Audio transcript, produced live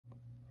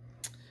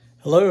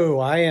Hello,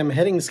 I am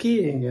heading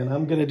skiing and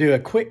I'm going to do a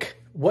quick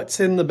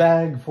what's in the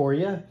bag for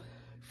you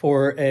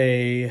for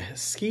a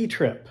ski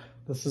trip.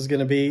 This is going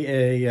to be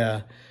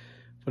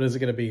what is it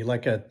going to be?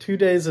 Like a 2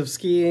 days of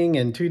skiing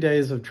and 2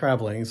 days of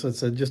traveling. So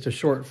it's just a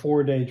short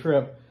 4-day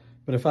trip.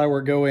 But if I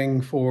were going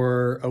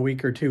for a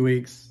week or 2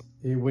 weeks,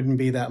 it wouldn't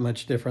be that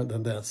much different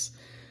than this.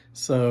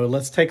 So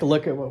let's take a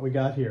look at what we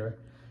got here.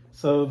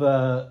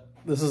 So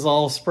this is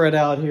all spread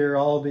out here,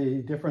 all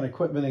the different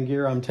equipment and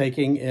gear I'm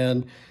taking.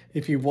 And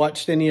if you've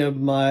watched any of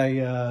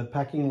my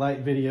Packing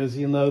Light videos,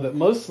 you'll know that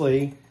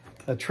mostly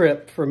a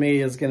trip for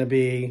me is going to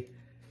be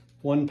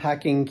one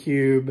packing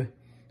cube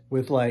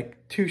with like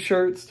 2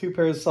 shirts, 2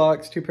 pairs of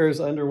socks, 2 pairs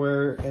of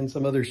underwear, and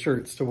some other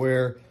shirts to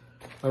wear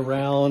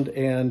around,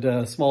 and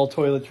a small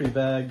toiletry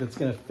bag that's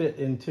going to fit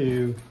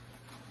into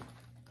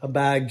a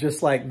bag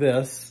just like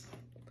this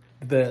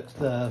that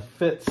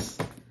fits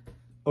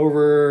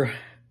over,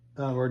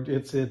 or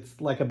it's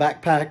like a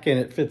backpack and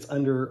it fits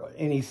under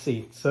any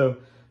seat. So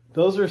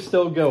those are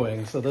still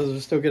going. So those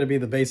are still going to be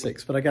the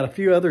basics. But I got a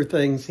few other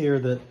things here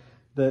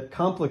that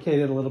complicate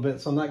it a little bit.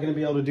 So I'm not going to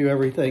be able to do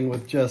everything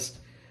with just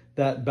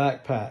that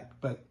backpack.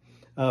 But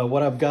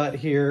what I've got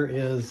here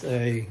is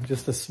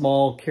just a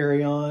small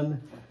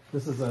carry-on.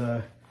 This is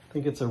I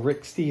think it's a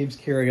Rick Steves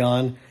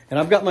carry-on. And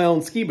I've got my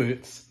own ski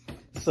boots.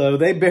 So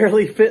they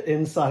barely fit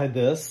inside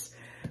this.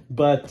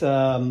 But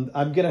I'm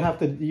going to have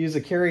to use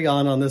a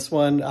carry-on on this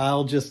one.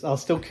 I'll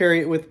still carry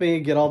it with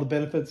me, get all the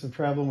benefits of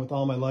traveling with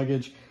all my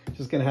luggage.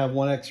 Just going to have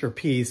one extra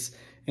piece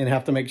and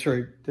have to make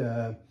sure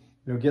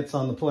it gets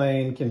on the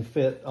plane, can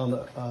fit on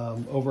the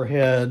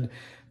overhead.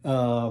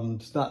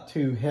 It's not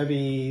too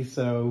heavy,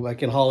 so I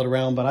can haul it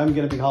around. But I'm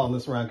going to be hauling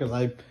this around because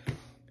I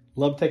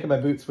love taking my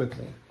boots with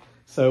me.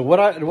 So what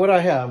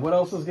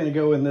else is going to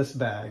go in this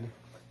bag?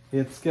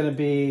 It's going to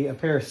be a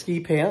pair of ski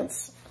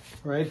pants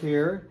right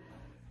here.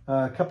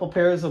 A couple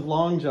pairs of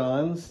long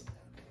johns,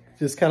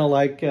 just kind of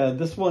like,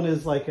 this one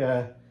is like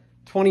a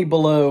 20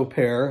 below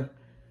pair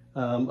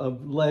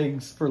of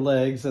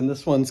legs, and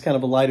this one's kind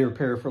of a lighter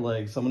pair for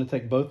legs. So I'm going to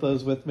take both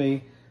those with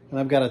me. And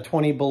I've got a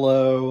 20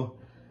 below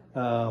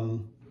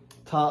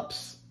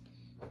tops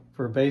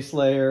for base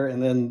layer,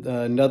 and then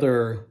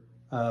another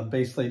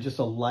base layer, just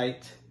a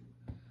light,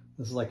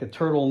 this is like a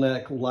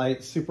turtleneck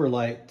light, super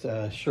light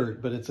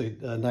shirt, but it's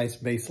a nice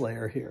base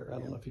layer here. I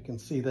don't know if you can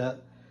see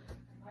that.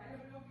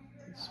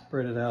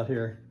 Spread it out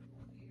here.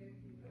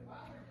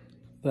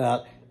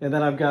 And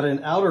then I've got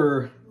an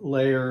outer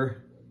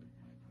layer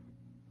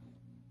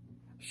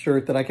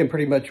shirt that I can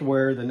pretty much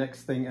wear the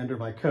next thing under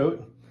my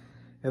coat.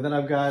 And then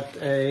I've got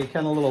a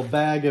kind of little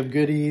bag of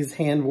goodies,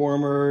 hand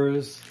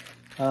warmers,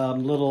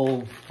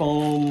 little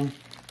foam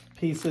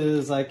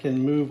pieces I can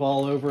move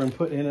all over and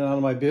put in and out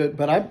of my boot.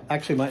 But I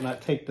actually might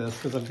not take this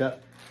because I've got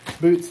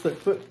boots that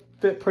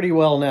fit pretty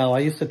well now. I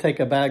used to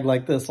take a bag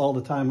like this all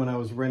the time when I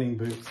was renting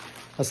boots.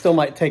 I still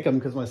might take them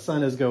because my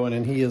son is going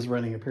and he is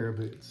renting a pair of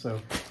boots. So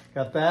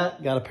got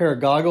that, got a pair of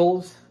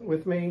goggles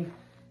with me,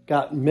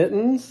 got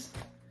mittens,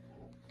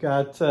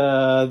 got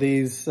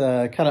these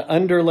kind of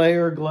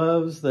underlayer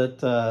gloves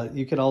that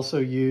you can also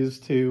use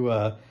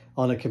to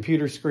on a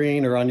computer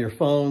screen or on your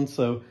phone.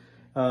 So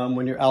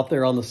when you're out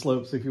there on the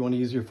slopes, if you want to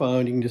use your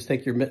phone, you can just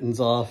take your mittens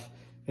off,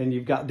 and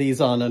you've got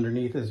these on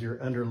underneath as your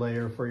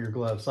underlayer for your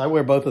gloves. So I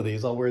wear both of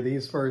these. I'll wear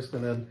these first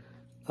and then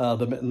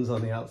the mittens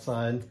on the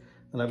outside.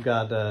 And I've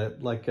got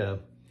like a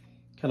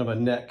kind of a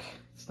neck,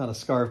 it's not a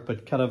scarf,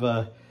 but kind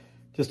of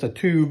just a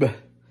tube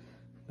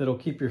that'll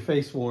keep your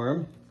face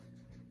warm.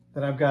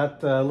 Then I've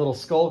got a little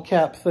skull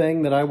cap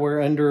thing that I wear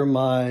under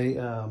my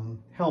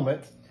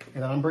helmet.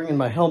 And I'm bringing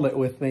my helmet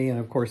with me. And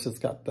of course it's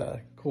got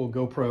the cool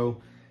GoPro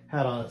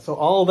hat on it. So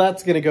all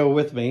that's gonna go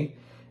with me.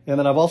 And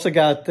then I've also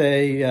got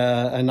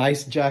a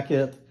nice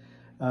jacket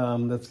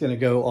that's gonna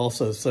go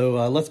also.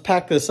 So let's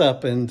pack this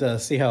up and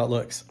see how it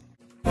looks.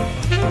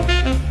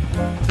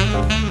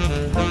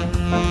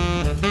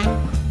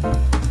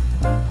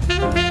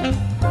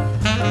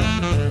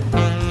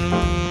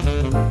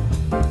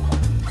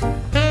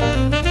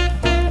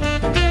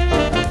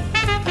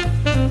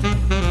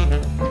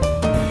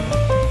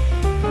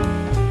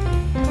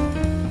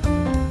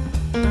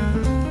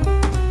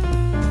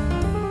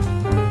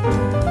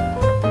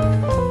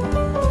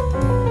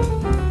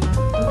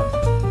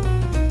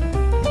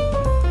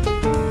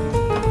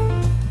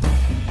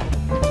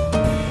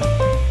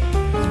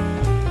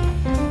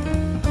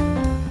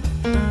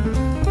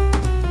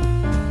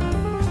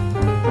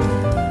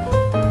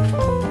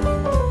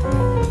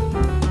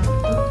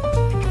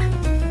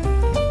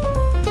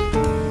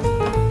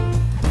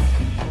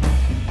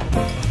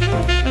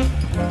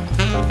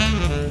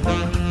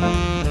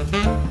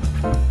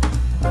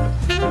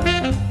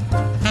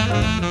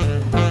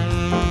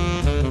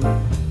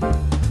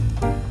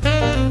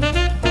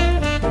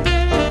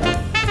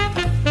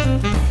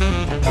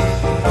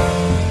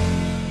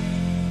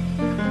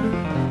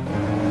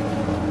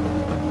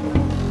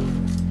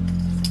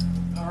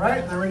 All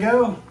right, there we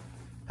go.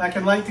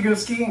 Packing light to go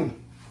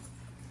skiing.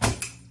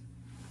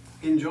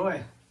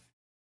 Enjoy.